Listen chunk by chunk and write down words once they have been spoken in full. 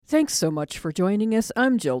Thanks so much for joining us.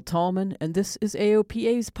 I'm Jill Tallman, and this is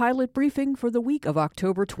AOPA's pilot briefing for the week of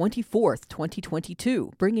October 24th,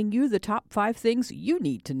 2022, bringing you the top 5 things you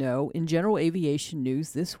need to know in general aviation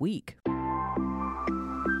news this week.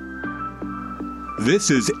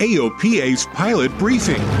 This is AOPA's pilot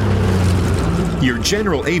briefing. Your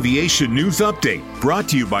general aviation news update, brought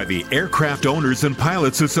to you by the Aircraft Owners and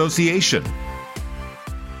Pilots Association.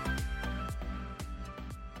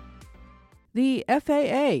 The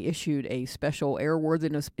FAA issued a special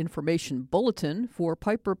airworthiness information bulletin for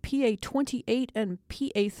Piper PA-28 and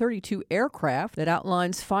PA-32 aircraft that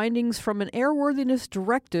outlines findings from an airworthiness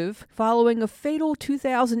directive following a fatal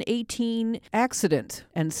 2018 accident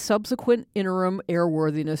and subsequent interim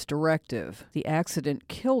airworthiness directive. The accident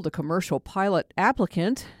killed a commercial pilot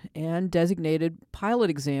applicant and designated pilot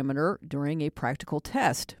examiner during a practical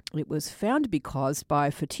test. It was found to be caused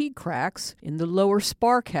by fatigue cracks in the lower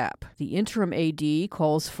spar cap. The interim AD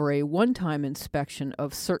calls for a one-time inspection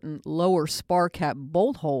of certain lower spar cap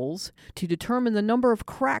bolt holes to determine the number of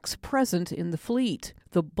cracks present in the fleet.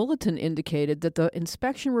 The bulletin indicated that the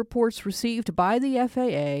inspection reports received by the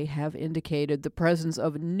FAA have indicated the presence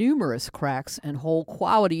of numerous cracks and hole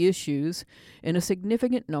quality issues in a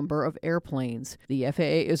significant number of airplanes. The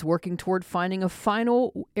FAA is working toward finding a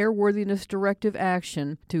final airworthiness directive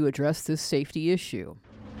action to address this safety issue.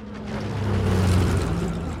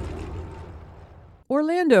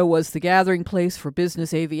 Orlando was the gathering place for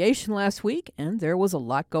business aviation last week, and there was a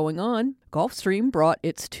lot going on. Gulfstream brought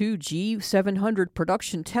its 2 G700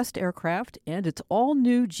 production test aircraft and its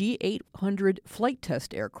all-new G800 flight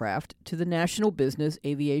test aircraft to the National Business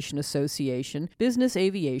Aviation Association Business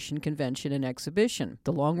Aviation Convention and Exhibition.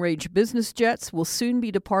 The long-range business jets will soon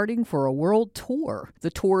be departing for a world tour. The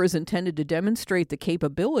tour is intended to demonstrate the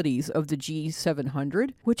capabilities of the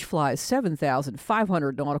G700, which flies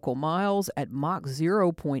 7,500 nautical miles at Mach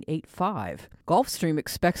 0.85. Gulfstream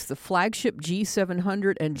expects the flagship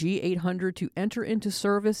G700 and G800 to enter into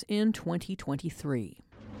service in 2023.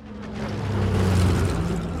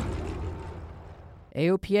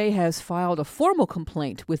 AOPA has filed a formal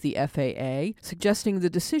complaint with the FAA, suggesting the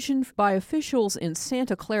decision by officials in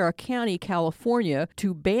Santa Clara County, California,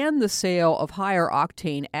 to ban the sale of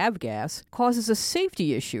higher-octane avgas causes a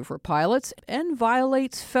safety issue for pilots and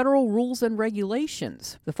violates federal rules and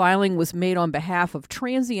regulations. The filing was made on behalf of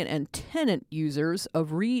transient and tenant users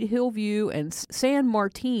of Reed Hillview and San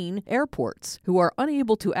Martin airports, who are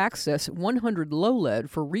unable to access 100 low-lead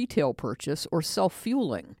for retail purchase or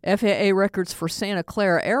self-fueling. FAA records for Santa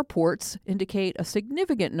Clara airports indicate a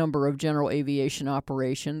significant number of general aviation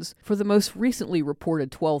operations. For the most recently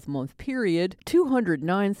reported 12-month period,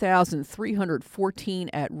 209,314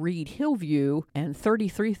 at Reed Hillview and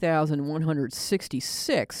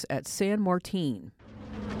 33,166 at San Martin.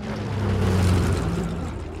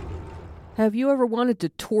 Have you ever wanted to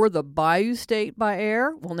tour the Bayou State by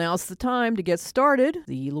air? Well, now's the time to get started.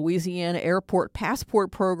 The Louisiana Airport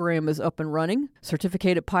Passport Program is up and running.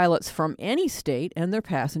 Certificated pilots from any state and their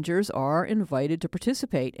passengers are invited to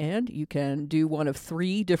participate, and you can do one of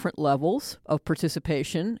 3 different levels of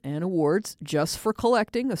participation and awards just for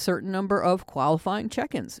collecting a certain number of qualifying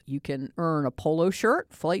check-ins. You can earn a polo shirt,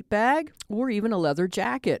 flight bag, or even a leather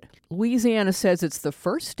jacket. Louisiana says it's the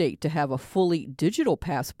first state to have a fully digital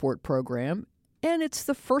passport program, and it's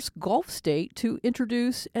the first Gulf state to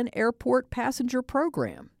introduce an airport passenger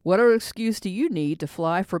program. What other excuse do you need to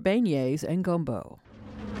fly for beignets and gumbo?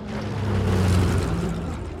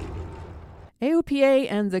 AOPA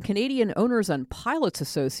and the Canadian Owners and Pilots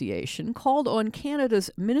Association called on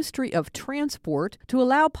Canada's Ministry of Transport to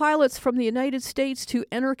allow pilots from the United States to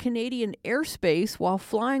enter Canadian airspace while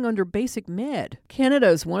flying under basic med. Canada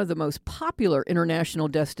is one of the most popular international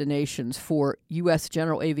destinations for U.S.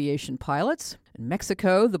 general aviation pilots.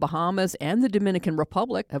 Mexico, the Bahamas, and the Dominican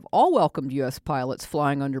Republic have all welcomed U.S. pilots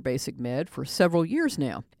flying under basic med for several years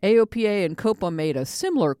now. AOPA and COPA made a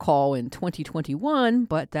similar call in 2021,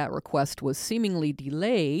 but that request was seemingly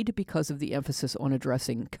delayed because of the emphasis on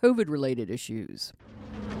addressing COVID-related issues.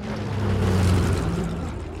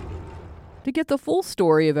 To get the full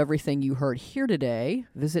story of everything you heard here today,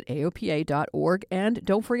 visit AOPA.org and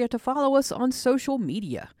don't forget to follow us on social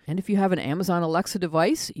media. And if you have an Amazon Alexa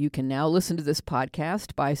device, you can now listen to this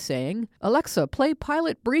podcast by saying, "Alexa, play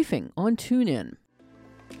Pilot Briefing on TuneIn."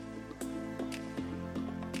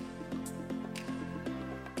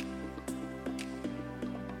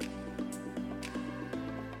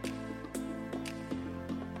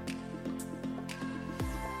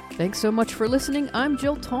 Thanks so much for listening. I'm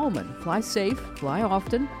Jill Tallman. Fly safe, fly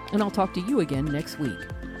often, and I'll talk to you again next week.